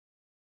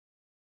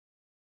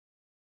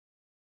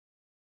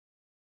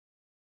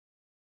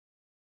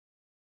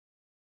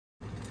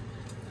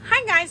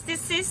guys,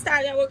 this is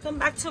Talia. Welcome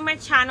back to my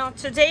channel.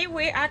 Today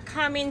we are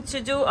coming to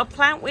do a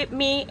plan with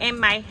me in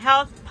my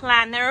health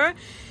planner.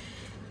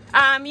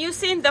 I'm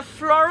using the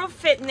Floral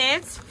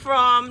Fitness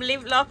from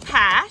Live Love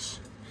Pash.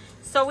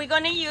 So we're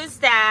gonna use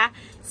that.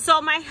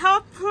 So my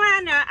health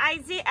planner, I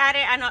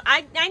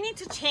need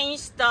to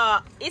change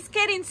it's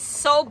getting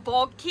so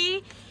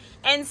bulky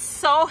and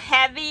so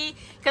heavy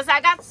because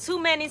I got too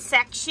many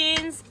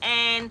sections,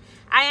 and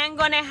I am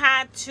gonna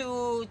have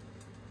to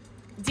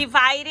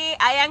divide it.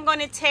 I am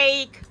gonna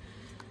take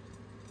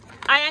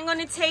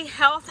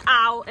health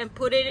out and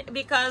put it,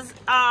 because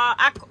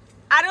I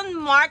don't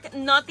mark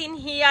nothing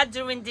here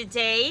during the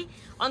day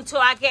until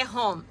I get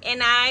home,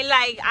 and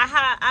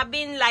I've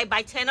been like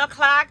by 10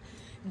 o'clock,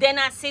 then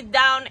I sit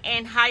down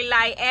and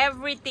highlight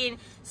everything.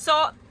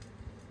 So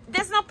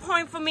there's no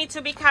point for me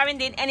to be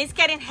carrying it, and it's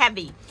getting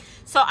heavy.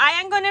 So I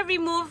am gonna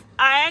remove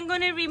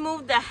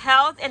the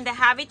health and the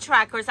habit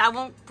trackers. I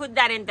won't put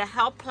that in the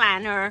health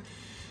planner,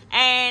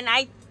 and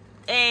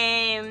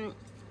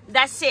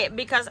that's it,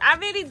 because I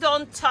really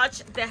don't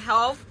touch the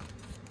health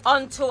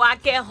until I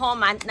get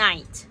home at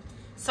night.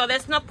 So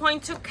there's no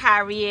point to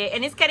carry it,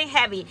 and it's getting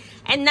heavy.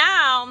 And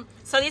now,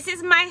 so this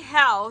is my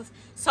health.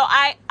 So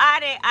I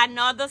added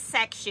another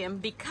section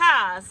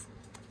because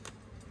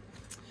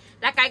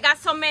like I got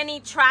so many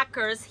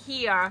trackers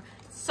here.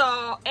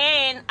 So,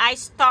 and I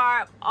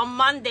start on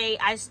Monday,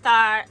 I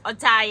start a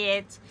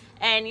diet,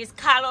 and it's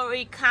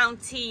calorie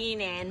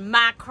counting and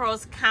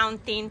macros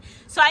counting.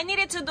 So I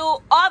needed to do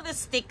all the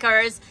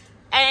stickers,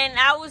 and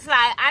I was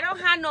like, I don't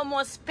have no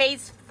more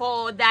space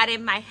for that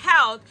in my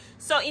health.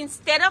 So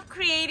instead of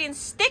creating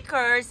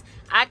stickers,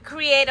 I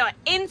create an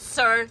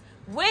insert,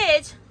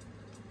 which,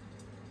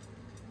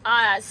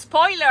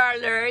 spoiler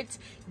alert,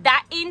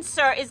 that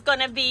insert is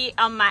gonna be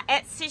on my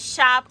Etsy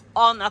shop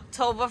on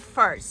October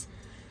 1st.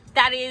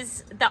 That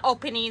is the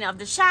opening of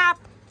the shop.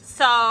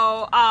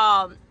 So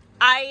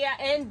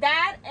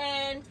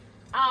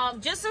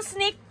just a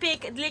sneak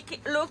peek,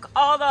 look,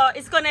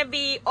 it's gonna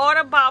be all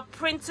about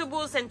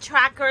printables and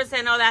trackers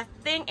and all that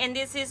thing. And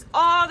this is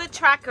all the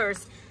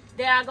trackers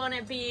that are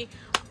gonna be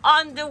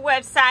on the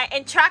website,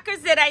 and trackers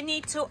that I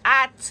need to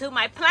add to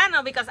my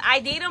planner because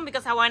I did them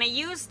because I want to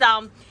use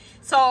them.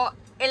 So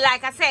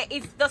like I said,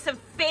 it doesn't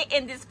fit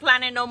in this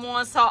planner no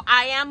more. So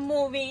I am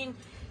moving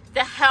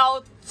the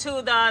health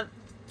to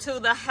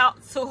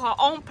her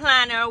own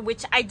planner,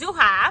 which I do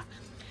have.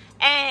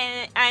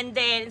 And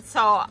then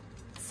so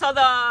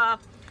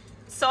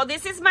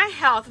this is my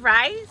health,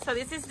 right? So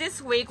this is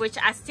this week, which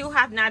I still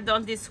have not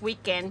done this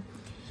weekend,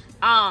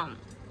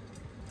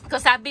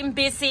 because I've been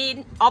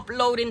busy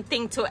uploading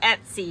things to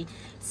Etsy.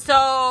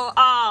 So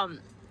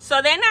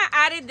then I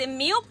added the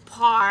meal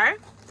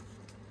part,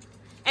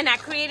 and I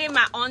created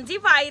my own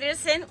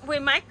dividers and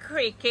with my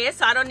Cricut.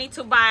 So I don't need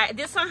to buy,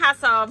 this one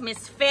has a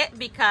misfit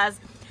because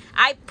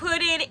I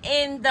put it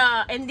in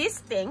this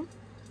thing,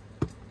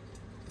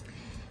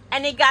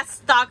 and it got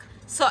stuck,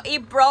 so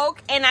it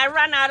broke, and I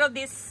ran out of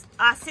this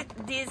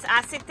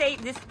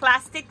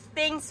plastic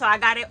thing, so I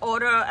got to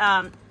order.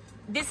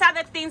 These are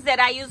the things that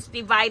I use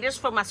dividers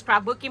for my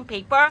scrapbooking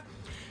paper,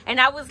 and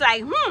I was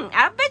like,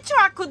 I bet you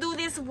I could do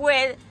this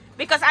with,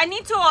 because I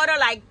need to order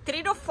like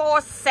 3 to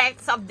 4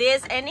 sets of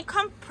this, and it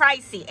comes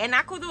pricey, and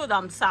I could do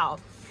them. So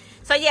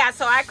yeah,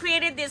 so I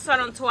created this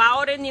one until I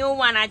ordered a new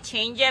one. I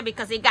changed it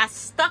because it got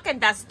stuck in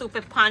that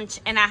stupid punch,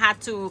 and I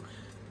had to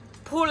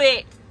pull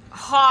it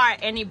hard,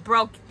 and it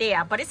broke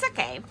there, but it's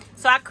okay.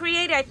 So I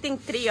created, I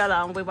think, 3 of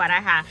them with what I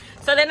had.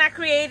 So then I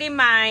created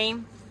my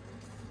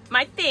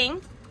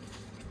thing,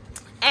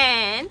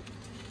 and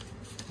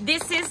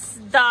this is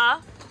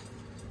let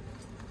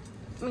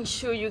me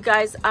show you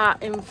guys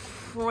in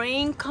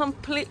frame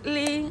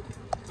completely.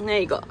 There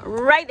you go,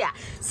 right there.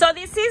 So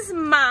this is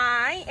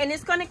and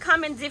it's gonna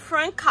come in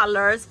different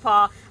colors,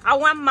 but I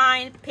want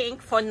mine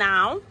pink for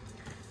now.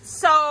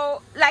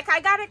 So like I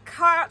got a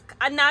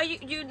now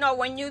you know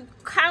when you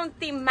count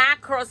the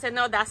macros and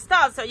all that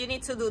stuff, so you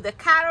need to do the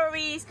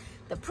calories,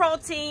 the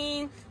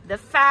protein, the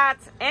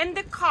fats, and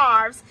the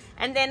carbs.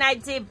 And then I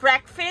did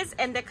breakfast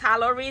and the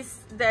calories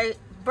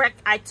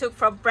I took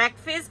for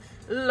breakfast,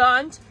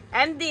 lunch,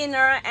 and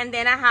dinner. And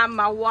then I have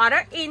my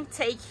water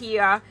intake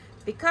here,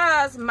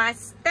 because my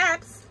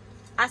steps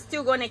are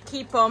still gonna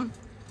keep them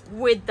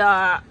with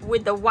the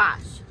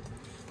wash.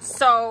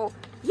 So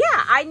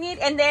yeah,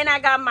 and then I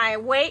got my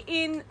weight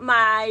in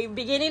my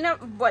beginning of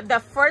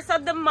the first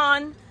of the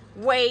month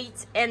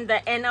weight and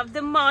the end of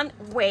the month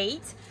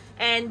weight.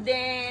 And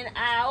then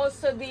I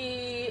also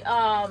did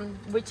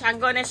which I'm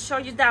gonna show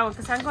you that one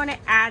because I'm gonna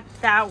add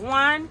that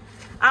one.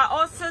 I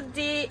also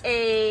did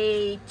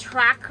a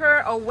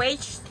tracker, a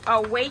weight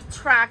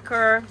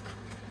tracker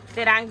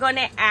that I'm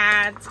gonna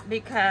add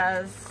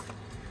because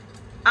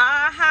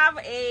I have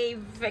a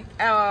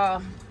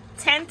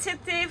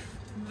tentative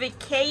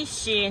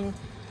vacation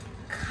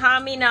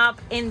coming up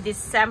in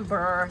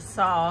December.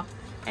 So,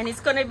 and it's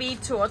gonna be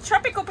to a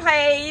tropical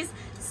place,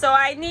 so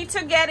I need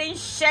to get in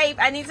shape.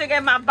 I need to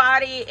get my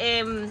body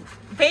in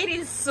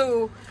bathing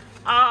suit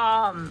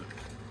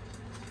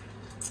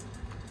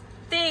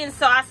thing.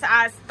 So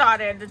I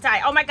started the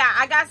die. Oh my god,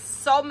 I got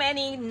so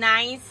many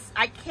nice,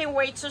 I can't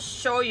wait to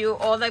show you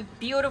all the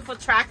beautiful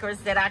trackers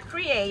that I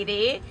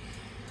created.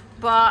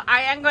 But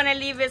I am gonna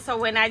leave it so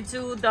when I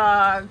do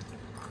the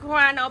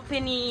grand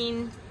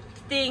opening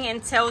thing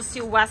and tells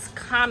you what's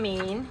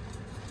coming.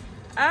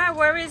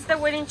 Where is the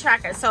wedding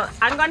tracker? So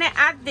I'm gonna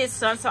add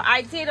this one. So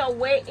I did a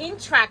weigh-in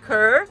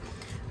tracker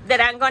that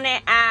I'm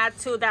gonna add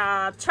to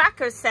the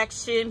tracker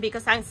section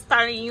because I'm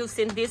starting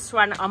using this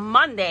one on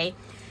Monday.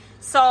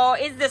 So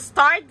it's the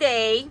start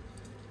day.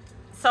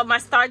 So my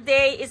start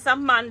day is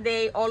on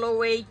Monday all the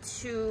way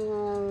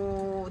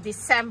to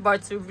December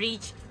to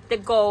reach the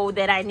goal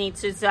that I need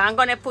to. So I'm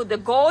gonna put the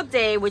goal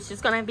day, which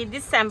is gonna be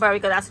December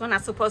because that's when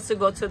I'm supposed to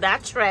go to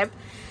that trip.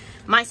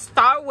 My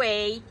start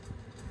weight,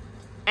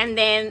 and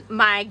then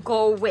my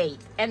goal weight.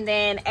 And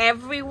then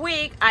every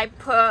week I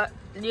put,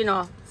 you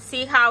know,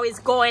 see how it's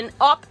going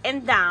up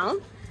and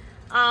down.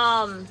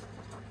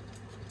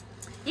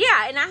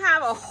 Yeah, and I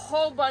have a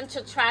whole bunch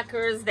of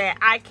trackers that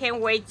I can't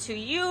wait to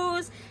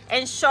use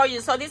and show you.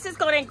 So this is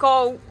gonna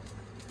go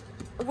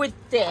with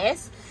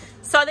this.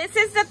 So this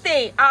is the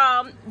thing,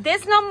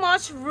 there's not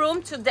much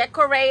room to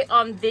decorate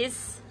on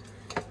this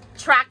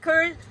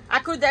tracker. I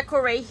could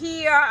decorate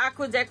here, I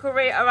could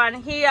decorate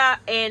around here,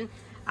 and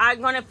I'm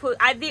gonna put,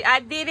 I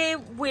did it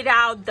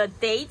without the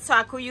date, so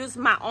I could use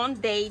my own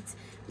date.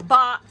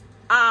 But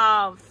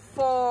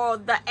for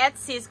the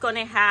Etsy, it's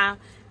gonna have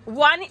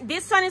one,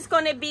 this one is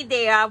gonna be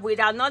there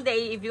without no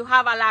date. If you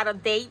have a lot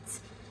of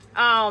dates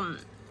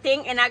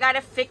thing, and I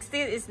gotta fix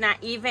it, it's not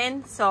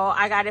even, so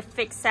I gotta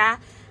fix that.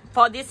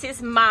 But this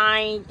is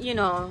my, you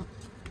know,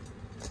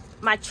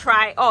 my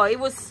try. Oh, it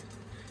was,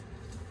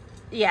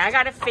 yeah, I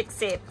gotta fix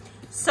it.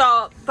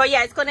 So, but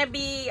yeah, it's gonna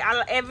be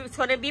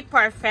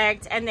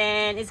perfect, and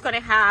then it's gonna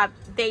have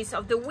days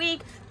of the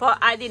week, but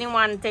I didn't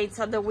want dates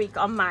of the week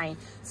on mine.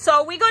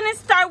 So we're gonna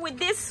start with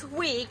this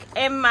week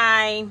in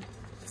my,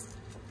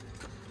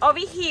 over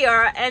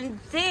here, and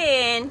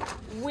then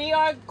we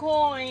are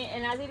going,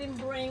 and I didn't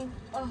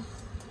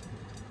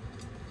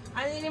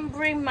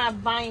bring my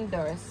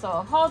binder, so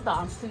hold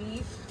on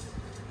please.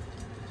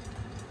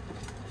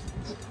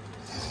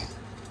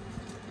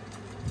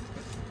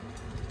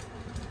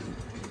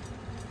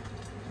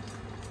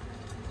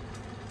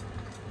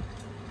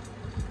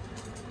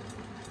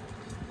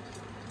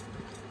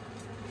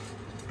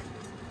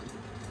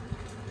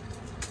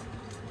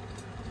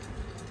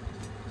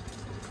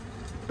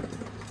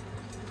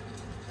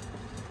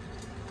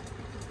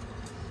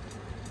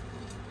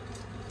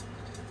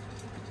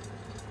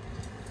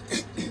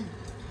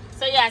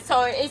 So yeah,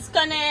 so it's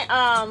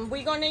gonna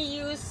we're gonna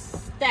use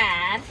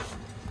that,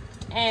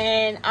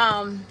 and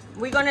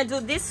we're gonna do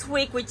this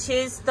week, which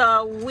is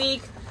the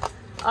week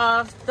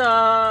of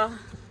the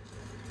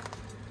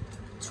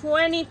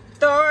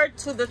 23rd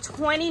to the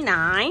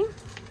 29th,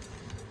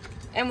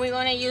 and we're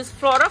gonna use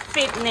Florida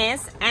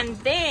Fitness, and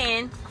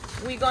then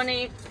we're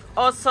gonna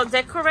also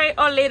decorate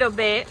a little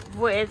bit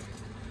with,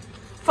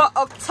 for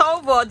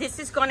October, this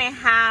is gonna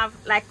have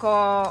like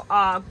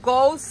a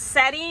goal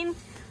setting,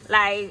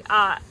 like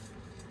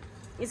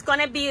it's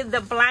gonna be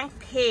the blank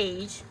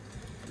page.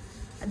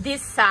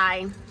 This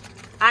side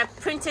I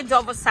printed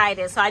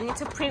double-sided, so I need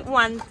to print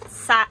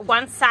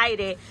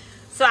one-sided,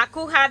 so I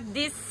could have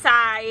this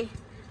side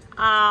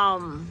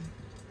how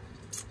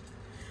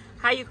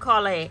you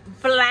call it,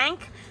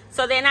 blank.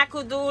 So then I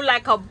could do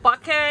like a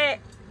bucket,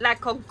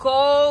 like a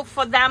goal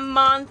for that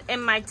month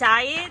in my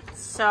diet.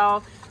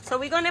 So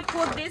we're gonna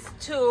put this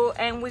too,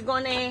 and we're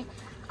gonna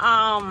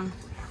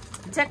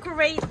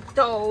decorate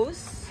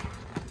those.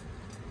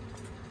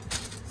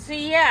 So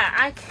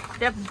yeah,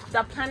 the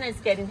planner is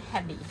getting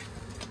heavy.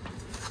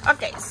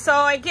 Okay,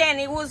 so again,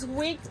 it was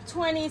week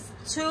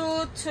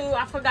 22 to,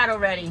 I forgot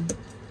already,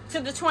 to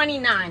the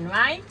 29,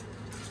 right?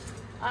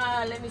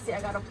 Let me see, I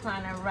got a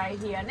planner right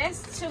here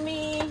next to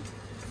me.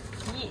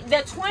 The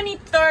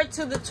 23rd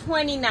to the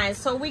 29th.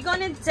 So we're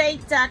gonna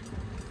date that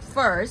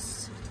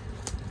first.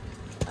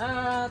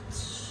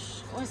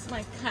 Where's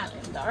my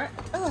calendar?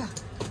 Ugh.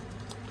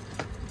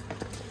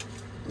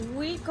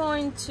 We're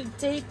going to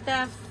date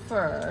that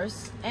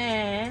first,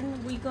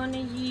 and we're gonna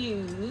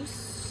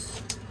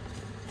use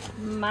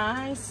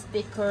my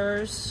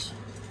stickers.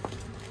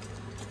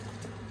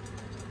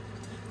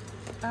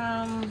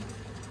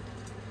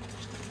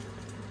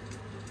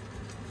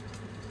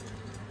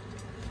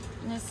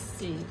 Let's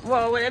see.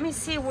 Well, let me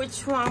see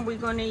which one we're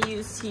gonna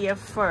use here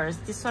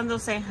first. This one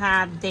doesn't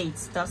have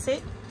dates, does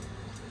it?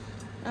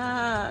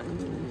 No.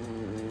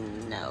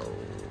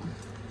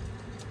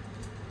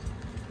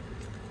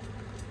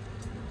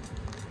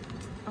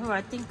 Oh,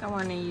 I think I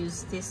want to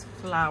use these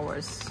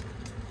flowers,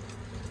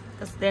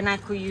 because then I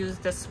could use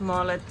the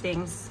smaller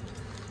things.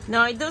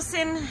 No, it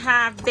doesn't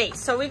have dates,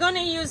 so we're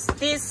gonna use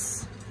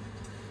this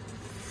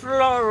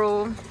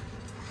floral.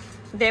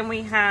 Then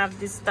we have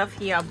this stuff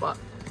here, but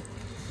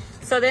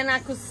so then I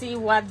could see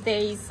what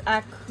days I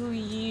could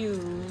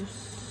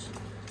use.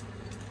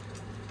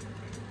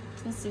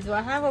 Let's see, do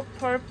I have a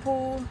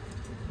purple?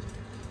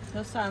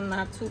 Those are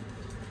not too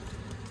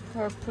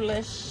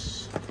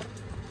purplish.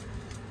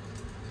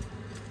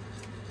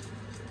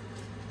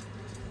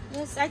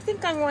 Yes, I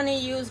think I'm going to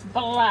use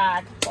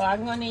black, but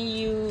I'm going to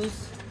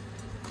use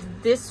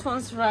these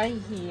ones right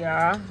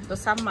here.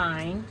 Those are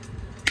mine.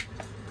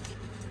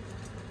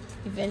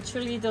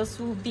 Eventually, those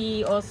will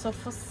be also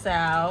for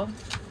sale.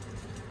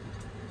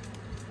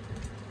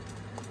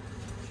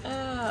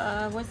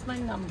 What's my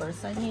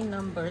numbers? I need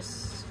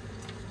numbers.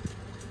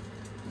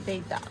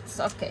 Big dots.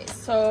 Okay,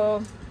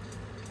 so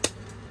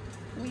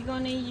we're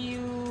going to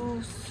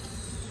use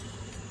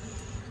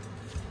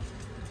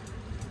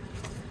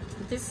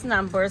these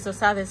numbers.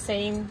 Those are the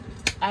same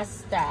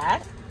as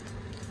that.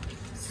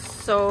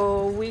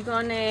 So we're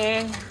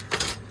gonna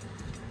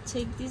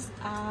take this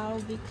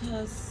out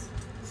because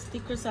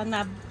stickers are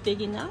not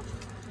big enough.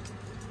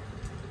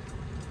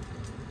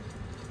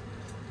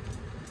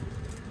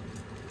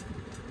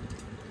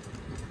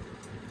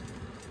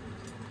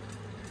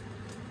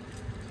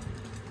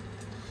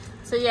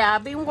 So yeah,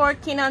 I've been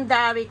working on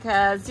that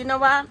because you know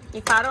what?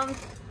 If I don't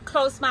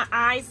close my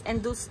eyes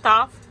and do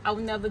stuff, I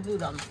will never do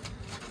them.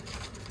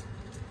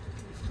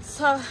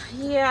 So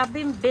yeah, I've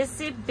been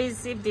busy.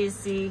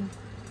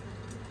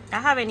 I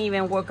haven't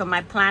even worked on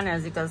my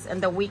planners because in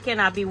the weekend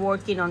I'll be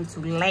working on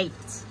too late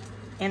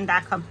in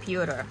that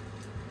computer.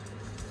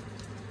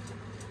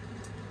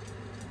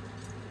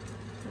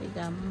 We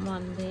got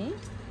Monday.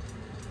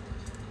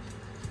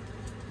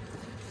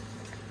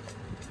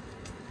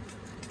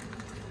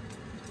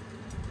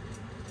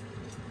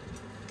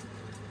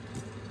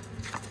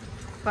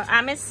 But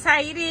I'm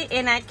excited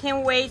and I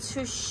can't wait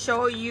to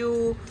show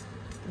you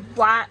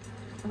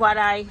what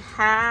I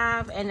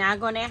have. And I'm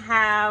gonna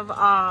have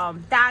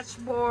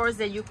dashboards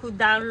that you could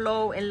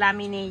download and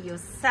laminate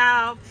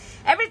yourself.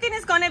 Everything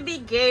is gonna be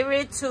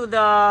geared to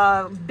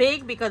the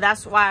big because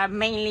that's what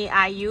mainly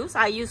I use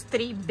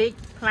 3 big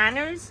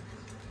planners,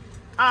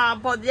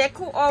 but they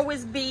could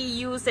always be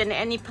used in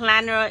any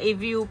planner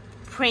if you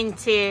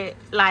print it.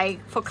 Like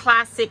for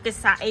classic,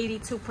 it's at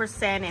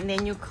 82% and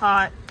then you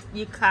cut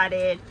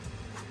it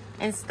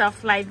and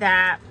stuff like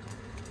that.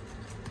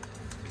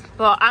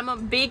 But I'm a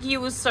big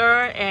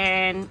user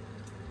and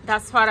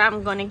that's what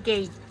I'm gonna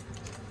get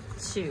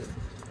to.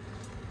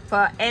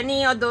 But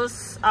any of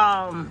those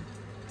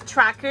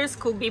trackers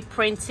could be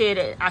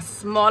printed as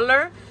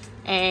smaller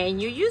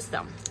and you use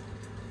them.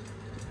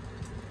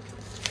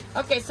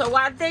 Okay, so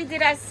what day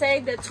did I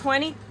say? The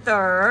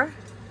 23rd.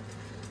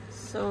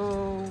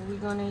 So we're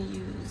gonna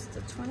use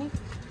the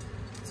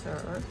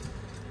 23rd.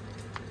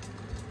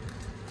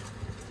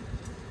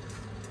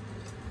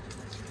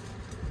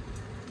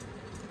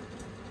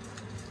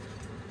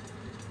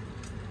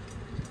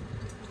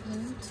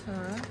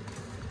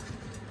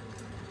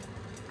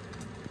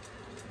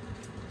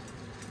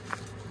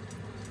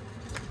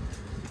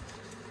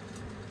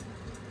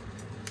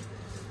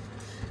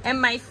 And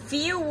my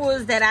fear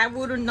was that I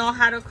wouldn't know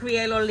how to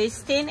create a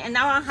listing, and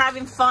now I'm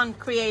having fun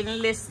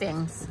creating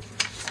listings.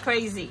 It's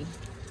crazy.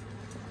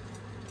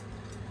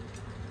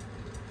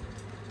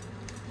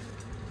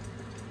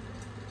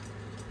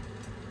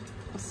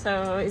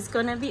 So it's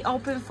gonna be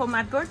open for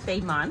my birthday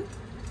month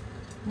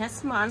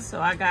next month. So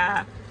I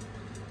got,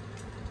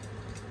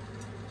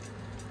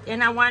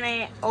 and I want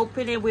to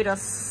open it with a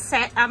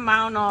set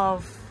amount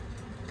of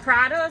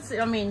products,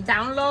 I mean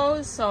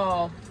downloads.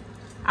 So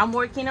I'm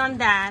working on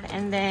that,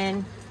 and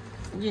then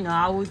you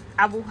know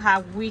I will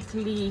have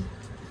weekly.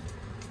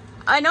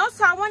 And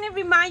also I want to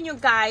remind you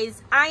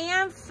guys, I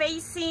am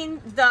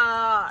facing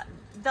the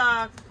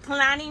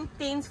planning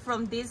things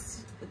from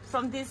this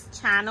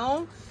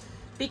channel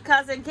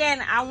because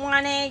again I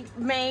want to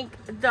make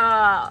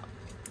the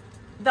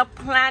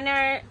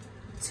planner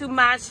to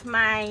match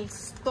my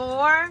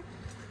store.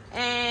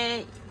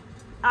 And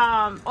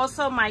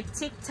also my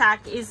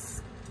TikTok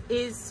is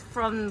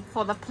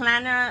for the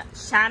planner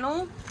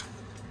channel.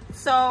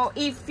 So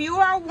if you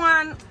are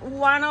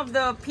one of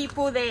the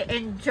people that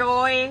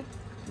enjoy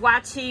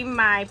watching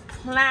my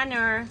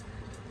planner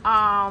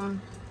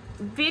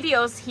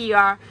videos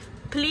here,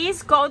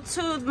 please go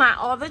to my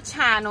other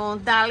channel,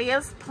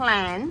 Dahlia's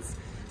Plans.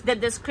 The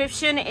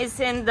description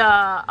is in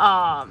the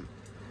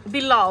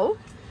below.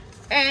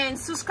 And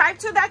subscribe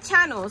to that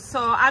channel. So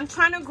I'm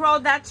trying to grow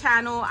that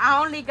channel.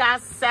 I only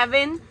got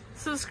 7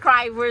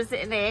 subscribers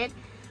in it,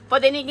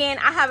 but then again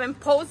I haven't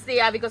posted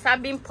yet because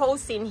I've been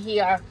posting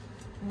here.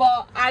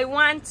 But I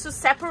want to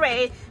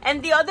separate,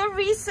 and the other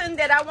reason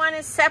that I want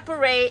to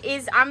separate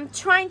is I'm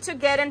trying to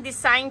get and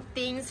design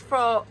teams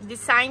for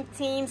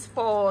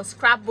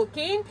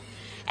scrapbooking,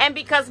 and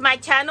because my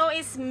channel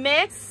is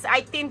mixed,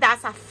 I think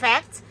that's a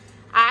fact.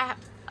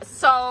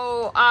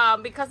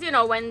 Because you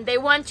know when they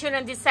want you in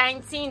a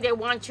design team, they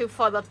want you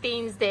for the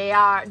things they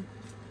are,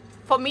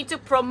 for me to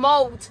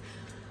promote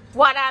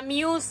what I'm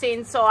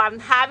using. So I'm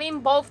having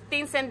both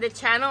things in the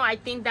channel. I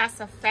think that's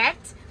a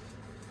fact.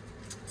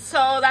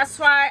 So that's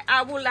why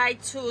I would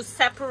like to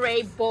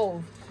separate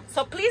both.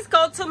 So please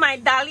go to my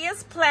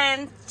Dahlia's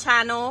Plan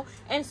channel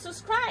and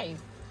subscribe.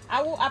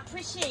 I will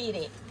appreciate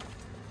it.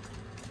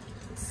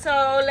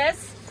 So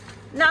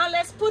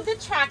let's put the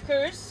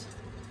trackers,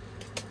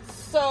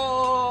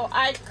 so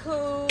I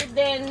could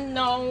then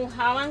know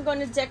how I'm going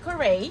to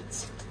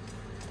decorate.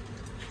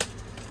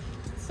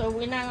 So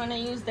we're not gonna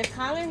use the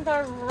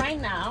calendar right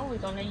now. We're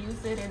gonna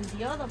use it in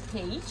the other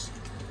page.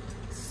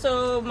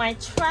 So my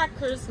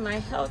trackers, my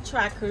health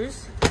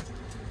trackers.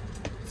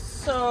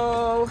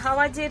 So how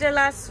I did it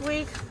last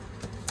week.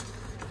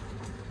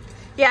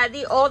 Yeah,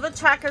 all the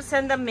trackers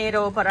in the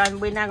middle, but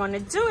we're not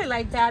gonna do it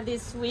like that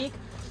this week.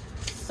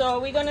 So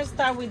we're gonna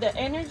start with the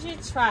energy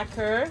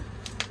tracker.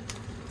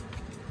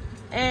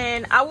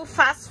 And I will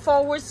fast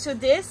forward to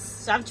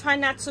this. I'm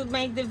trying not to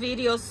make the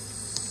video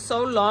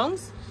so long.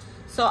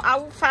 So I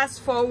will fast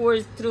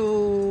forward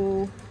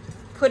through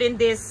putting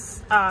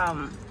these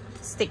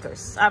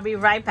stickers. I'll be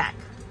right back.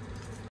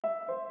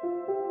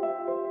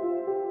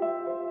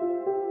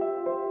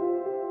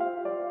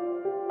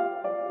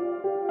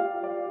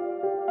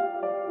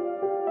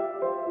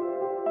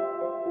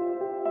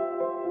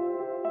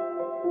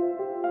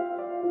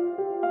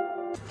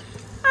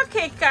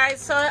 Okay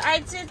guys, so I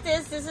did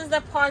this. This is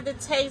the part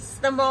that takes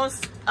the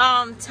most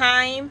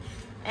time,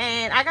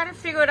 and I gotta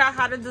figure out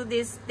how to do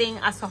this thing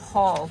as a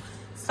whole.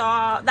 So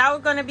that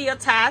was gonna be a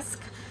task.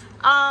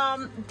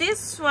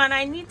 This one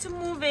I need to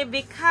move it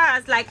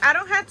because like I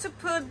don't have to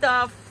put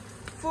the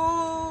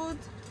food.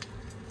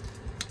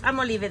 I'm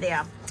gonna leave it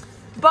there.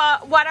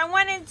 But what I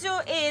want to do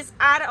is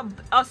add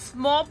a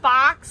small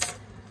box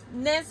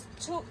next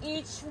to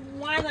each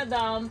one of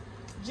them,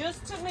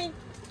 just to make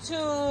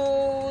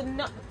so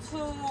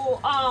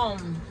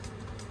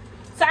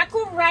I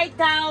could write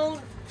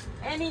down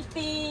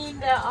anything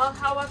that,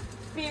 how I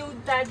feel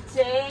that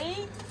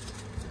day.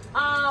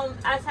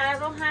 As I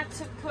don't have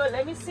to put,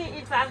 let me see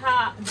if I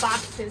have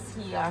boxes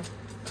here.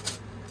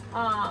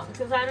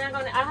 Because I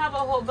have a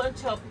whole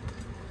bunch of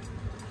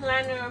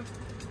planner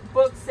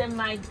books in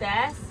my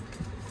desk.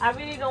 I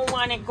really don't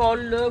want to go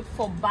look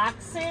for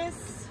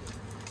boxes.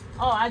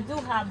 Oh, I do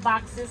have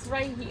boxes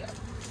right here.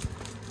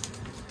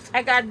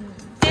 I got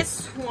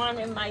this one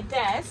in my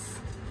desk.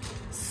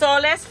 So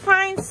let's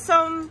find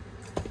some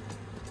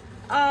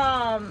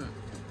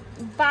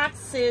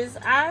boxes.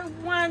 I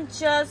want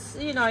just,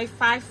 you know, if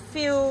I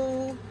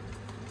feel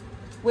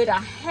with a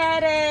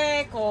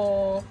headache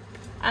or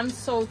I'm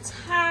so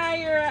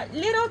tired,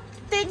 little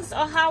things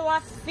of how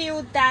I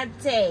feel that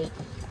day.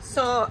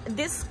 So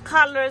these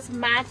colors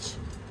match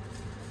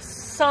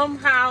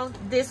somehow.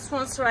 This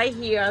one's right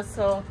here,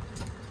 so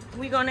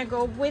we're gonna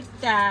go with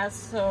that.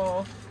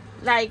 So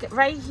like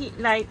right here,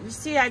 like you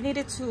see, I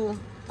needed to,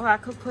 or I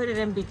could put it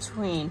in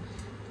between,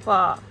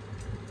 but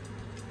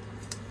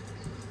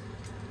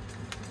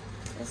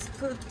let's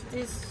put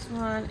this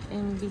one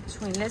in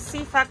between. Let's see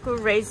if I could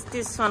raise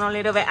this one a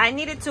little bit. I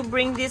needed to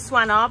bring this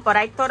one up, but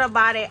I thought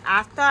about it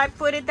after I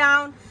put it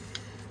down,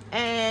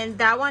 and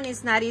that one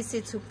is not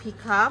easy to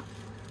pick up.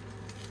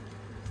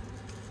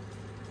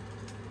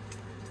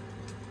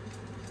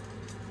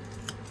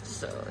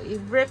 So it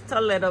ripped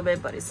a little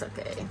bit, but it's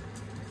okay.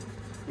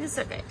 It's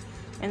okay.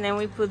 And then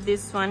we put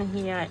this one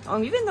here.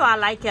 Oh, even though I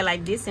like it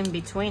like this in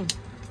between.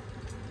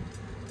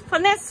 For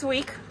next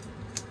week.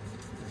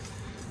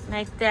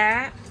 Like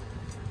that.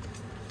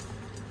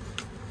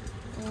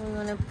 And we're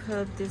gonna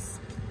put this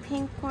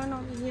pink one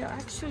over here.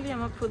 Actually, I'm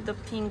gonna put the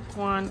pink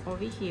one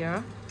over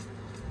here.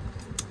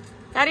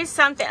 That is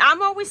something.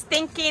 I'm always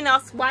thinking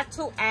of what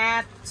to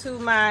add to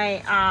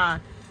my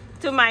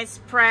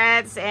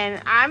spreads,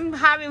 and I'm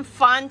having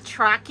fun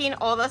tracking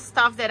all the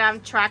stuff that I'm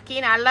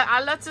tracking.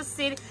 I love to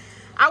see.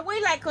 I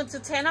wait like until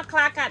 10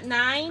 o'clock at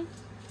night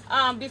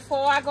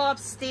before I go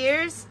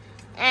upstairs,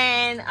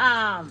 and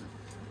I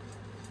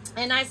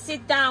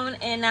sit down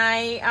and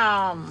I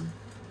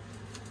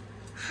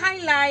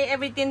highlight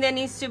everything that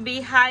needs to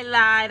be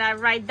highlighted. I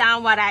write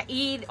down what I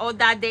eat all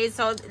that day.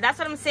 So that's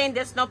what I'm saying.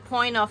 There's no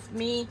point of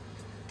me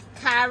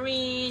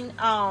carrying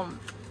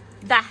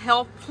the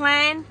health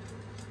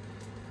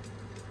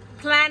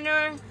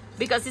planner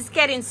because it's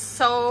getting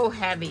so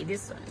heavy.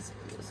 This one is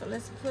blue, so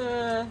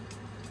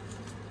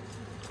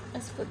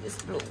let's put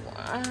this blue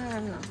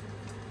one.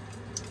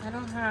 I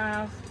don't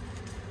have,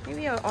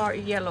 maybe our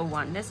yellow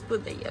one. Let's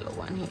put the yellow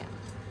one here.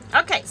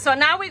 Okay, so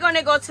now we're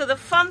gonna go to the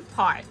fun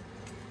part,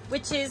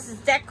 which is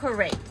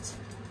decorate.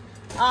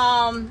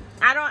 I'm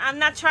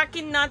not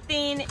tracking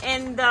nothing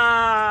in the,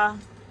 I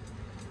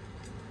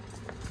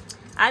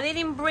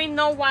didn't bring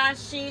no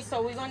washi,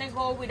 so we're gonna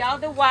go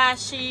without the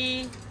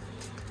washi.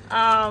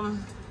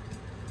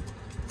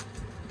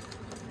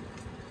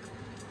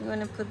 We're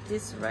gonna put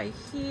this right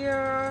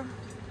here.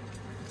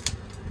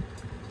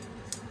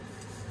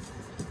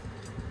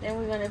 Then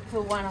we're gonna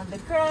put one of the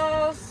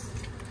girls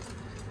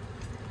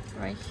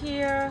right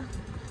here.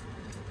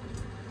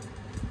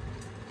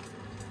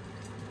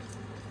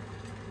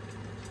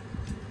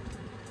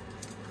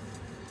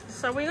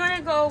 So we're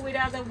gonna go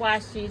without the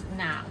washi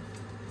now.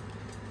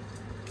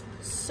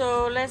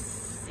 So let's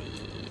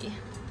see.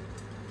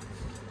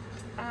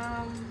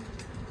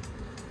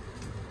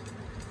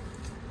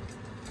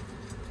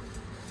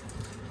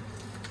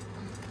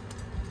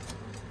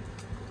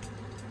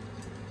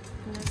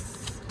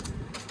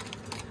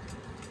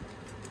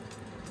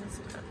 Let's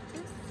cut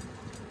this.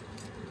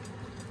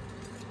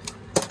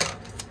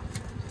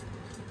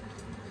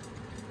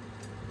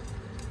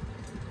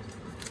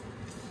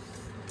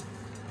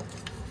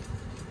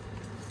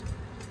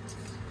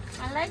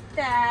 I like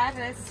that.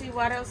 Let's see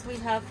what else we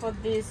have for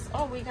this.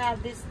 Oh, we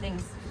got these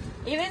things.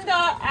 Even though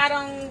I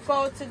don't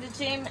go to the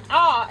gym.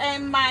 Oh,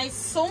 and my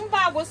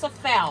Zumba was a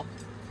fail.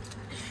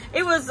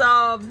 It was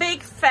a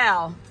big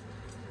fail.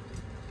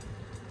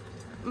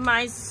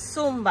 My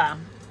Zumba.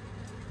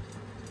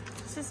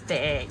 This is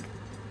big.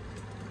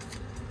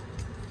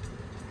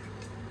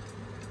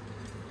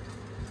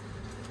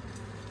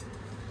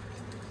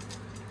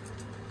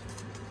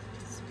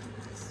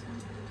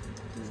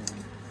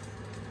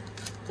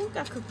 I think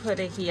I could put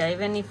it here,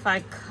 even if I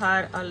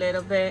cut a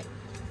little bit.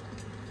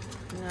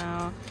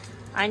 No,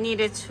 I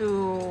needed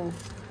to,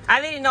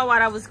 I didn't know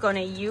what I was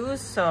gonna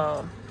use,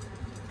 so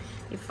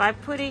if I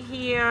put it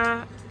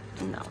here,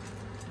 no,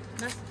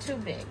 that's too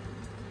big.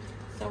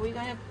 So we're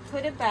gonna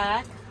put it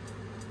back.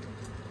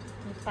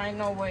 If I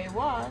know where it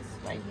was,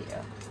 right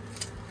here.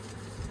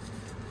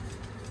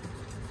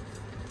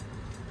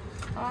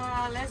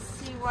 Let's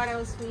see what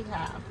else we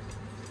have.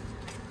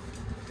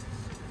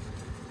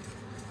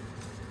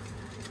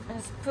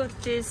 Let's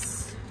put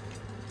this,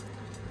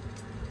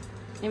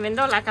 even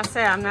though, like I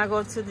said, I'm not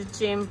going to the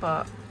gym,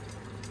 but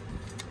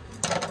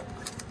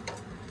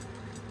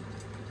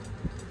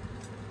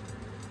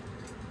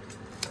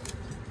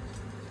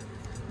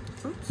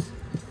oops,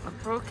 I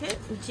broke it.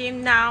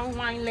 Gym now,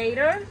 wine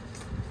later.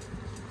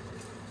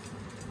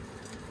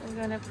 I'm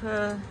gonna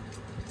put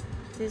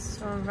this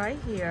one right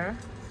here.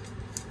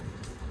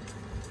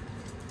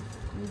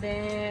 And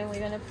then we're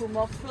gonna put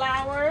more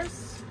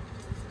flowers.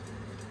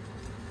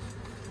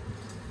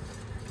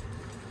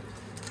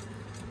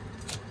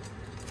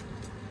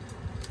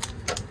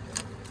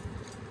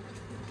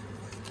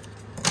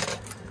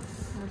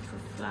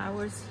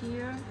 Flowers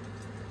here.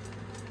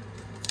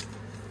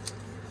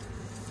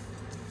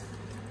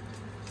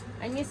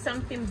 I need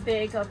something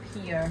big up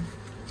here.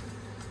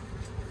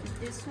 If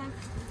this one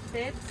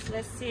fits,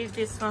 let's see if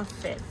this one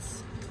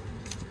fits.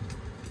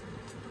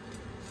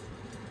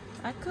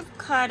 I could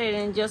cut it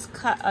and just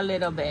cut a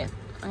little bit.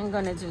 I'm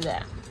gonna do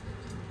that.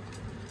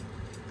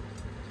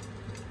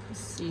 Let's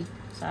see,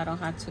 so I don't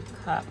have to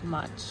cut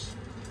much.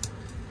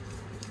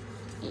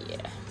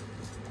 Yeah.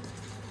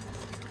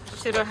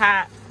 Should have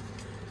had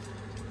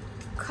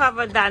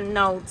covered that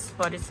notes,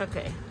 but it's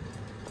okay.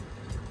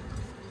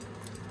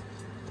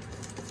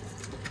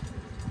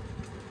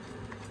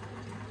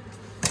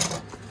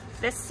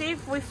 Let's see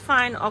if we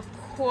find a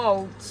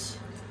quote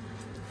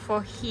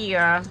for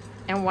here,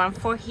 and one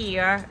for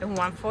here, and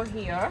one for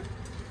here.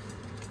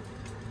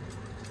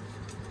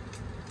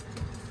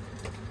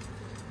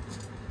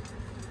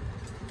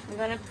 We're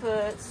gonna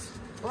put,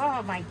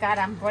 oh my God,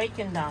 I'm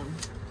breaking them.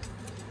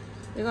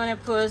 We're gonna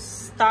put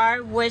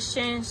start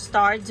wishing,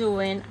 start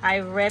doing. I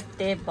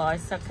ripped it, but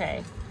it's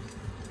okay.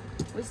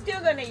 We're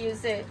still gonna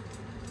use it.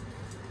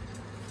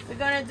 We're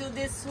gonna do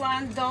this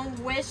one. Don't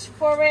wish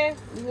for it,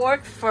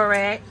 work for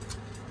it.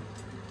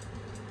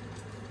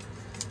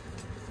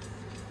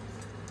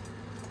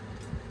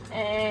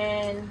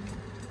 And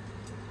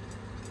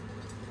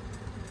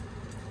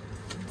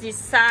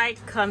decide,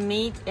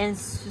 commit, and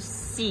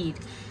succeed.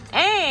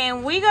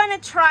 And we're gonna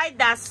try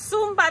that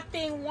Zumba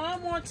thing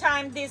one more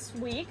time this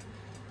week.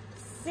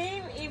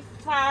 See if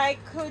I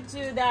could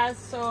do that.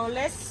 So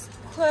let's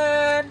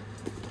put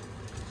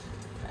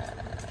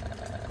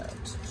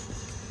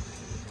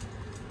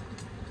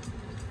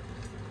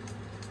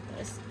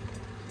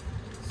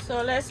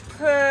let's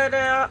put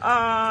it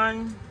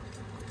on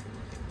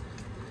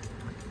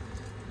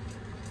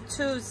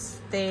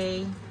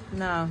Tuesday.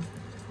 No,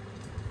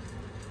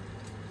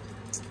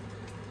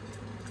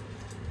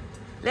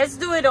 let's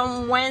do it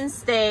on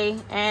Wednesday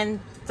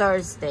and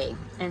Thursday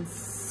and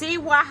see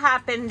what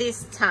happened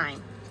this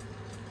time.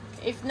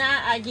 If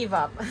not, I give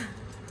up.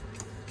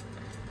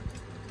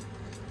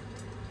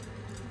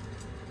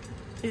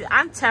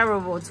 I'm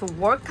terrible to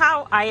work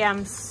out. I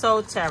am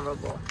so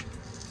terrible.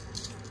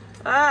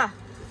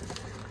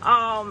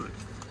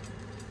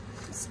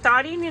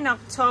 Starting in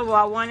October,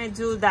 I want to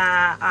do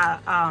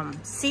the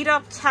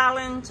sit-up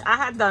challenge. I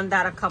had done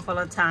that a couple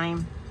of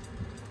times.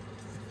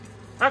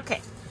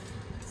 Okay,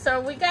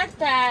 so we got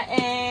that,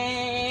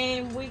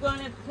 and we're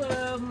gonna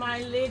put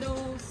my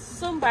little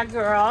Zumba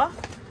girl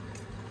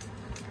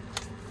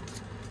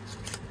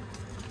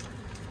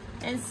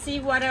and see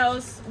what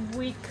else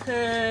we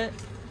could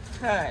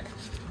put.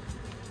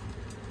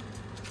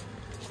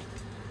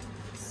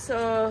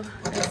 So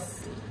let's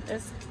see,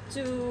 let's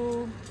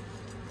do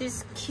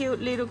this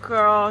cute little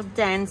girl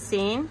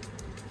dancing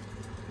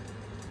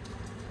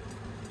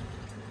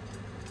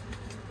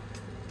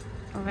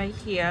right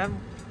here,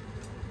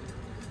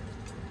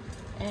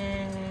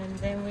 and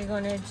then we're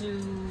gonna do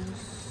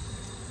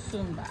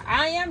Zumba.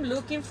 I am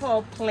looking for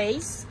a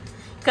place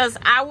because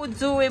I would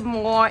do it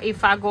more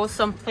if I go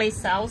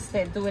someplace else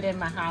than do it in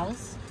my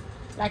house.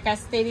 Like I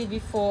stated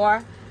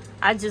before,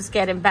 I just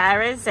get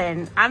embarrassed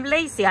and I'm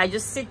lazy. I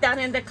just sit down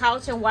in the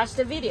couch and watch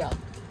the video.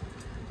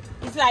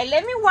 It's like,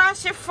 let me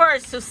watch it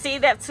first to see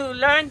that, to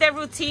learn the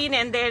routine,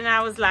 and then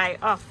I was like,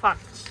 oh fuck.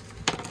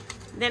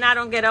 Then I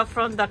don't get up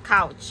from the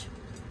couch.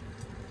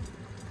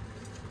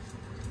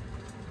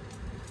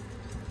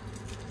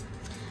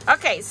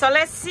 Okay, so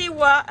let's see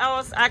what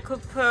else I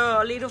could put.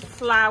 A little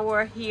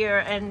flower here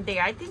and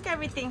there. I think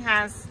everything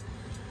has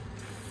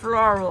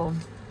floral.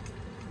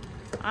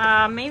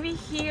 Maybe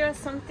here,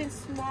 something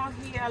small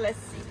here. Let's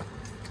see.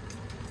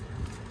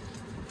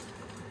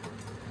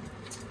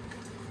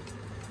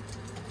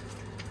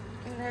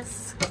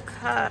 Let's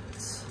cut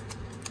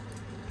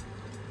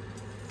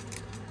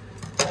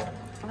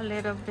a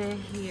little bit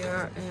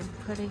here and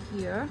put it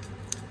here.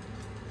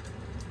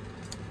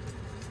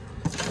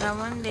 That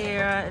one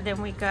there.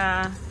 Then we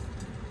got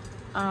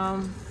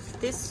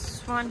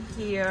this one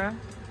here.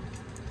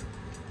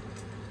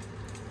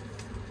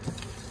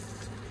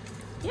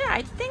 Yeah,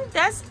 I think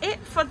that's it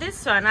for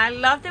this one. I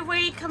love the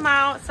way it come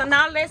out. So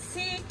now let's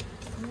see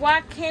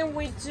what can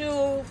we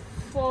do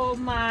for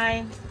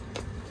my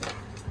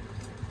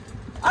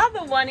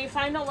other one, if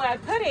I know where I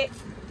put it.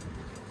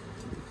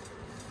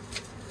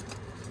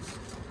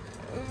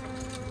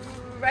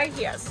 Right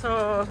here.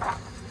 So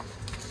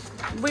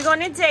we're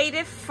gonna date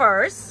it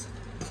first.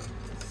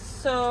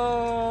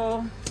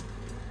 So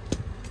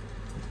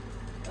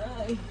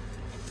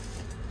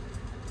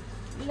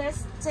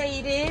let's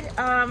date it.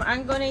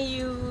 I'm gonna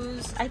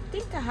use, I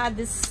think I had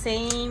the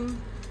same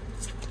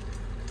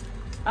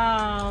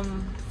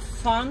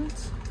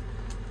font.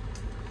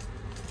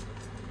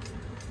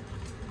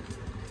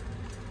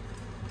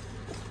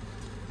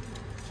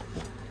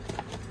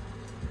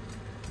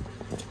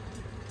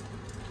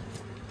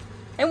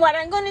 And what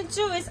I'm going to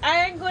do is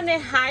I'm going to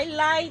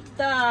highlight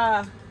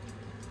the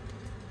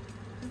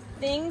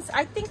things.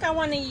 I think I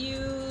want to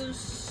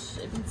use,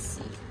 let me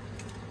see.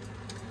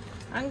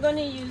 I'm going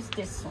to use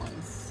this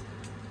ones.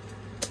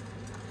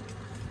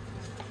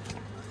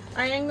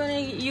 I am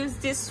going to use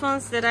these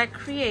ones that I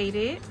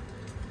created.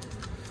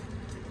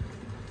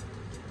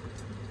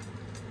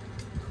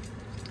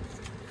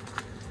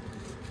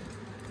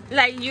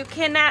 Like, you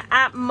cannot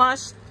add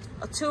much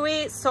to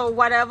it, so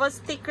whatever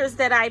stickers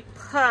that I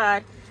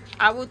put,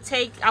 I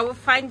will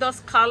find those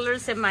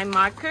colors in my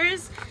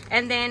markers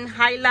and then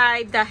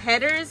highlight the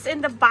headers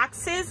in the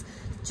boxes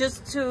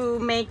just to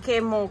make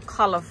it more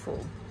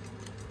colorful.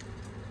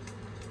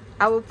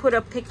 I will put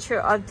a picture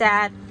of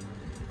that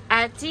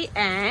at the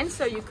end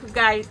so you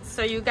guys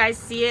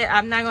see it.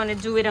 I'm not going to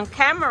do it on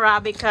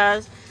camera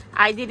because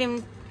I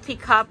didn't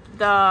pick up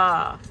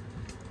the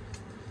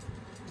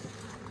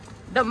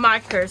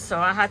markers, so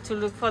I had to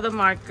look for the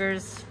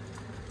markers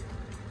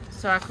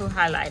so I could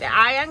highlight it.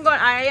 I am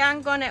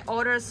gonna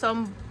order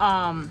some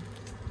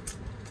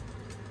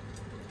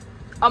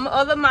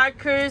other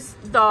markers,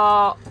 the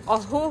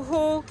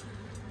Ohuhu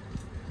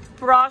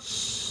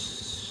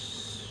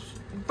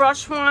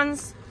brush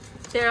ones.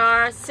 They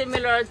are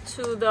similar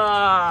to the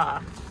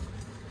I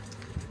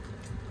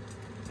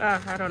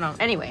don't know.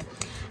 Anyway,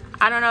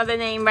 I don't know the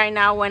name right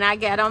now. When I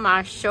get them,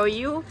 I'll show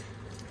you,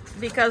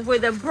 because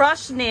with the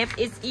brush nib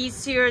it's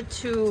easier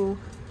to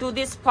do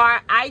this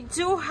part. I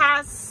do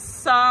have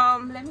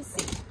some, let me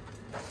see.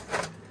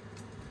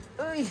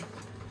 Oy.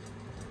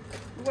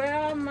 Where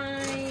are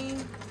my,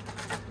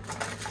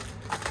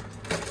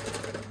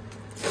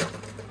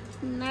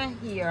 not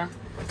here.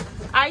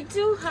 I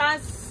do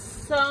have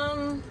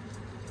some,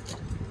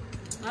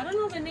 I don't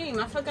know the name,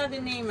 I forgot the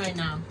name right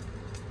now.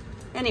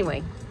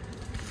 Anyway,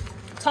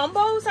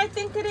 Tombos, I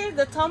think it is,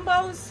 the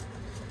Tombos.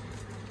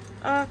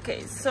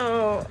 Okay,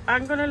 so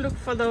I'm gonna look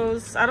for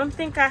those. I don't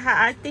think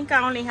I think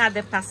I only had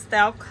the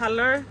pastel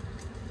color.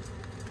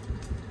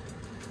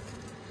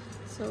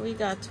 So we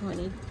got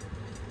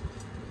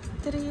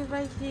 23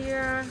 right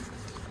here,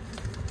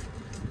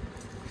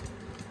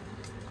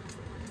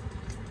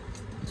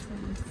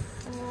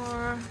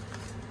 24,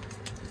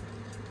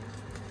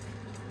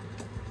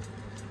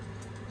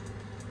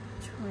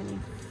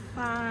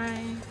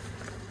 25,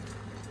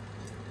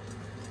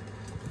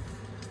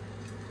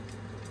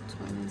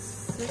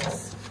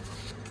 26,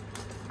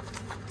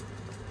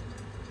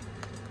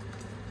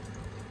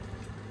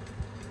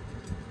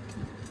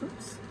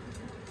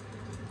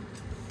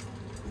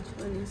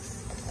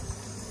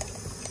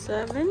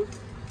 27,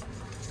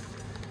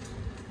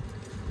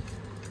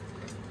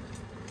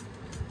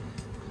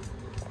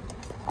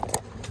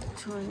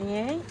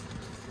 28,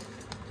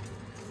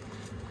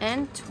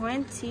 and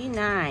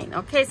 29.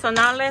 Okay, so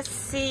now let's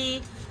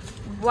see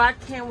what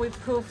can we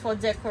put for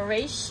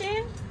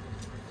decoration,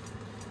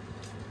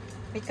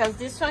 because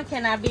this one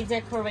cannot be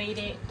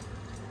decorated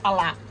a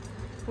lot.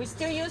 We're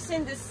still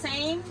using the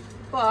same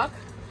book.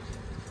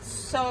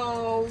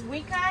 So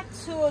we got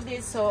 2 of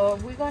these, so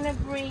we're gonna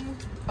bring,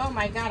 oh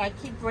my god, I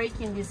keep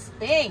breaking this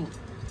thing.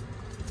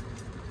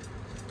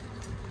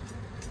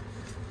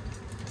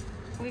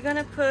 We're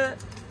gonna put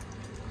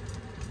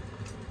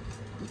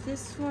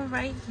this one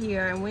right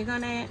here, and we're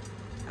gonna,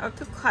 I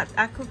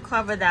could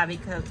cover that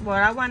because,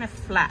 well, I want it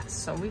flat,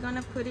 so we're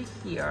gonna put it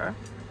here.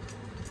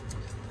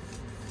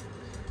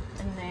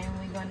 And then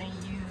we're gonna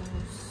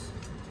use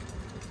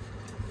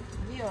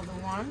the other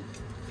one.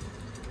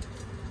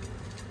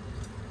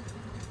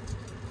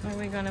 And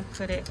we're gonna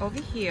put it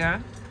over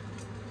here.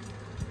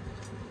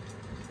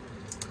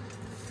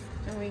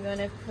 And we're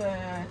gonna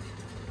put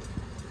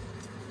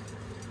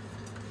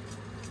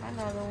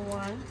another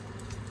one.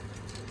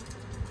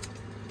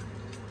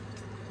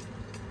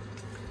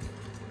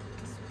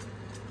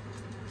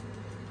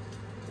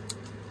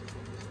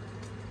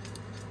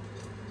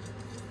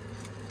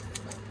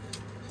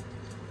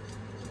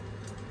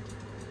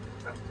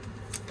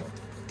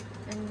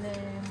 And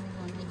then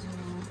we're gonna do,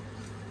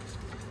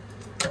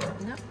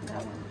 no,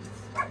 that one.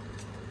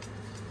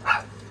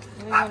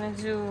 We're gonna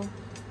do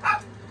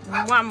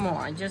one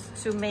more just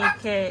to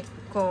make it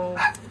go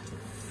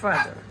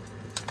further.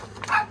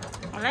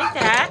 Like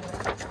that.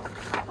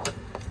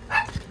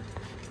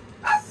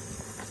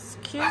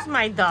 Excuse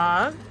my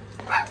dog.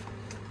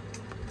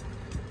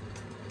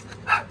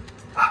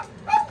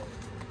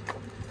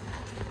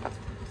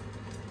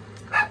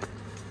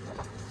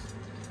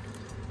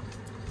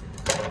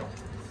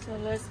 So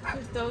let's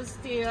put those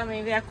there.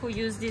 Maybe I could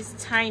use these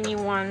tiny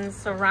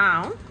ones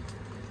around.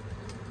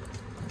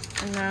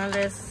 And now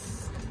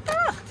let's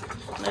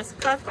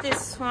cut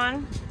this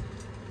one.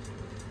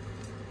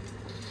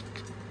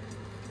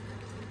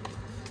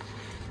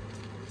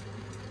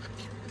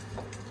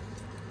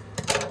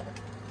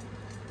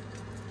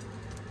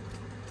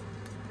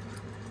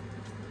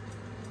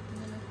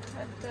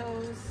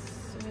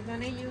 We're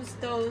gonna use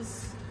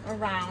those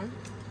around.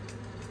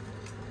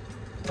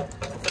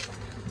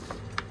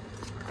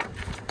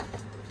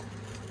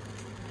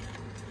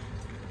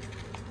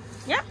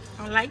 Yep,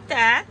 I like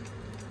that.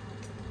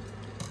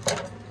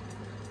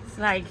 It's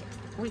like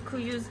we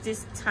could use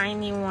these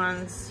tiny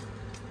ones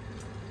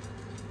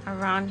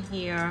around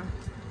here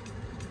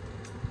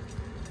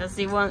because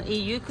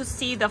you could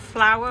see the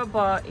flower,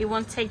 but it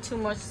won't take too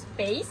much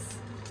space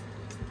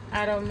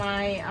out of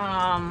my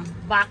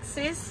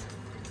boxes.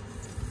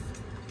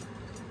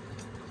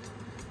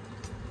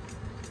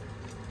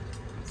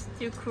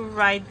 You could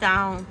write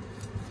down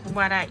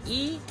what I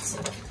eat.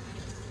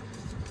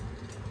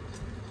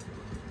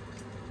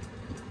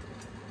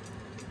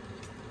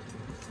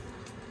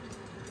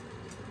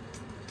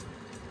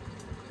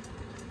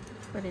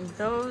 Putting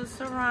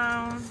those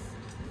around.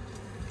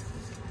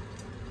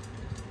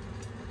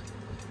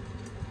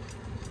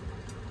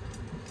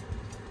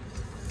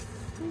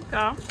 There you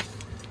go.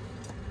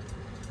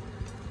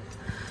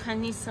 I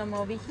need some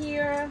over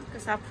here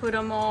because I put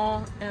them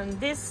all on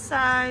this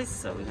side.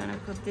 So we're gonna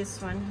put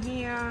this one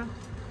here.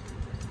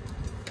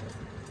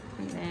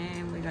 And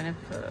then we're gonna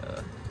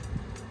put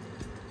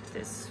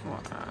this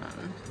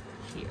one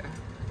here.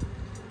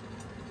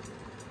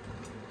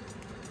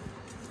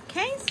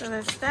 Okay, so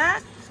that's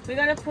that. We're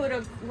gonna put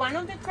one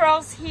of the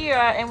girls here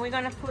and we're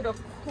gonna put a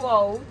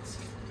quote.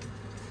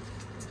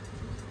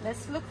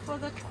 Let's look for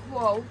the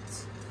quote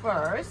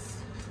first.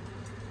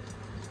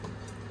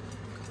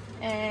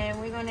 And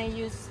we're gonna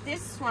use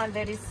this one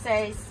that it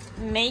says,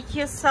 make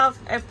yourself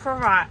a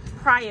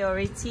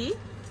priority.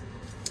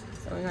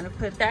 So we're gonna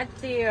put that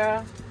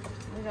there.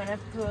 We're gonna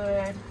put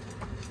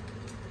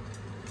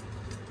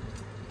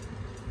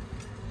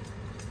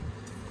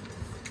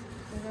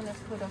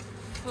a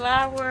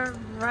flower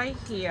right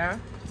here.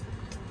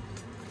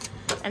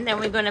 And then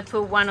we're gonna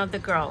put one of the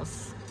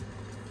girls.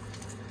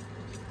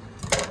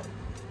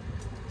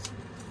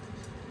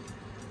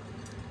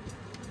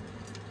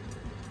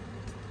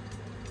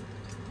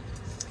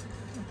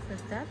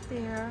 Put that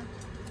there,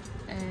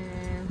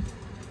 and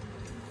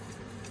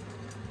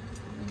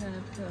I'm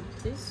gonna put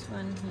this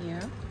one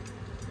here,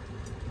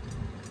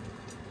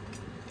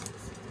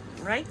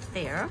 right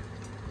there.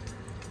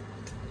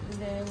 And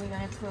then we're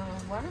gonna put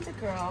one of the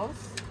girls.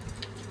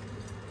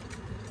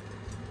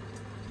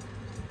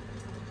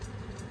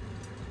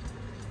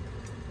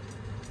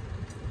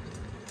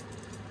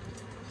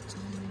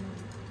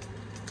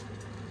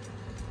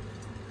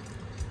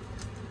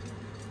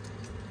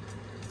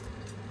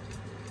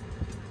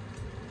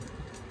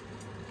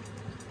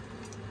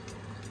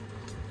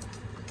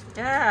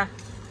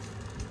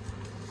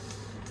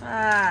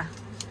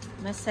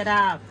 Mess it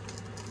up.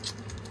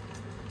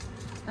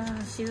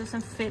 She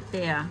doesn't fit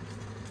there.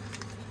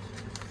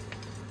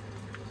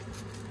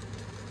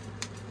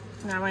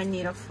 Now I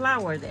need a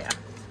flower there.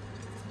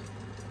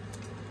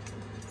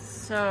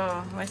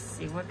 So let's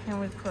see, what can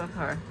we put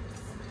her?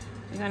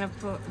 We're gonna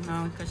put,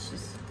 no, because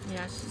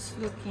she's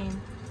looking.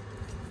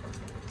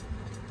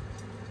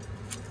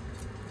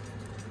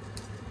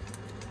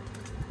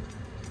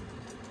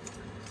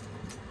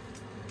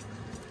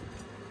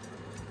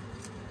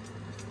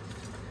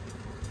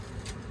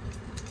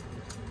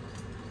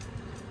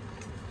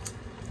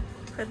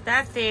 Put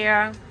that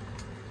there.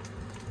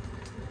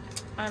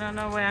 I don't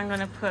know where I'm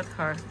gonna put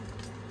her.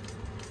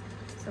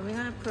 So we're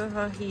gonna put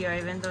her here,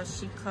 even though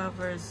she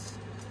covers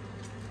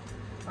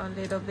a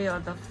little bit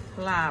of the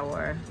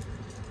flower.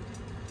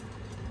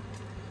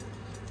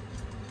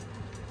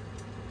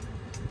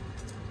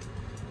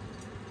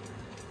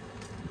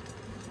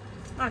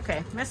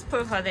 Okay, let's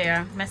put her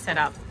there, mess it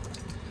up.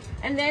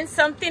 And then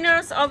something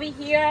else over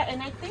here,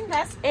 and I think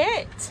that's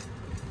it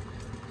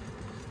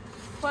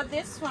for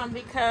this one,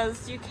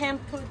 because you can't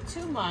put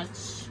too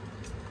much.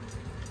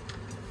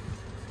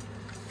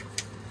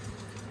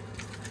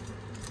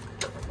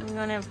 I'm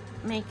gonna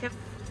make a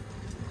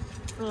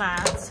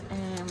flat,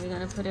 and we're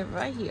gonna put it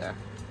right here.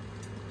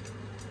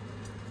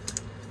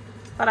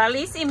 But at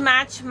least it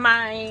matched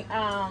my,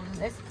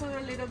 let's put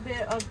a little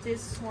bit of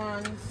this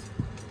one,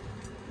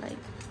 like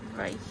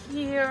right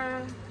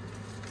here.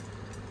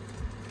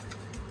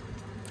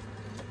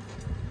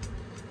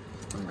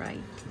 Right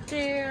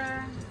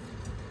there.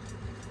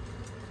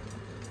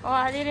 Oh,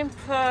 I didn't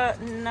put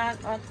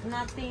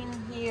nothing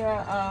here.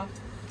 I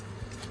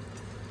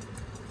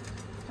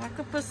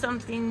could put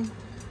something.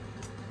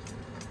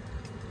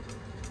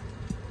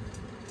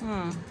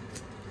 No,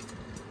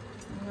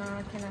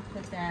 I cannot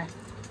put that.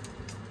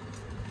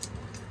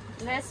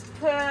 Let's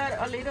put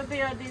a little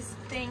bit of these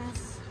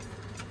things,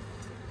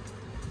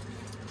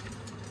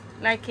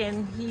 like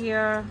in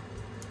here.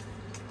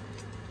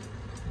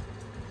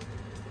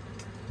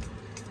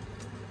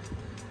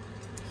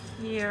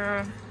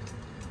 Here.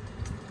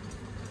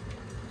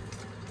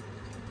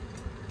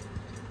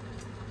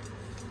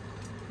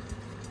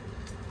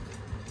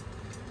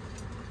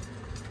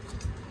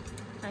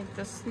 Like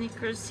the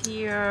sneakers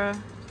here,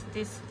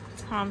 these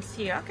pumps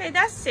here. Okay,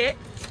 that's it.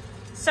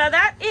 So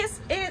that is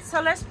it.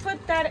 So let's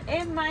put that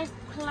in my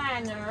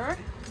planner.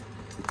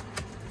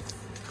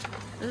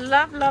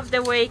 Love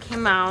the way it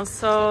came out.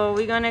 So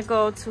we're gonna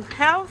go to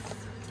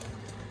health,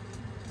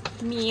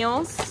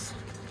 meals,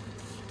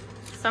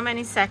 so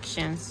many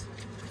sections.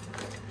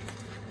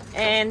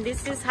 And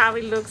this is how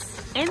it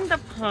looks in the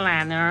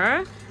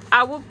planner.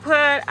 I will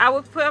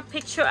put a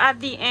picture at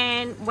the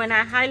end when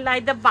I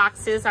highlight the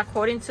boxes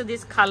according to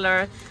this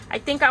color. I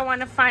think I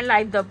want to find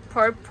like the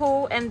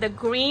purple and the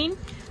green,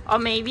 or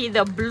maybe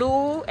the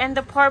blue and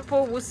the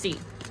purple. We'll see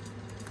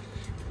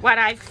what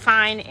I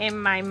find in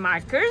my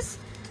markers.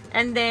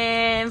 And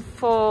then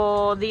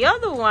for the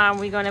other one,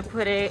 we're gonna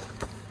put it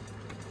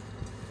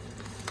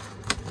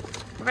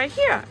right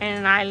here.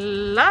 And I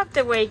love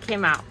the way it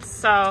came out.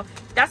 So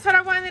that's what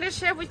I wanted to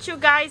share with you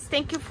guys.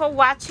 Thank you for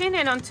watching,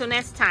 and until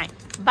next time,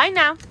 bye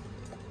now.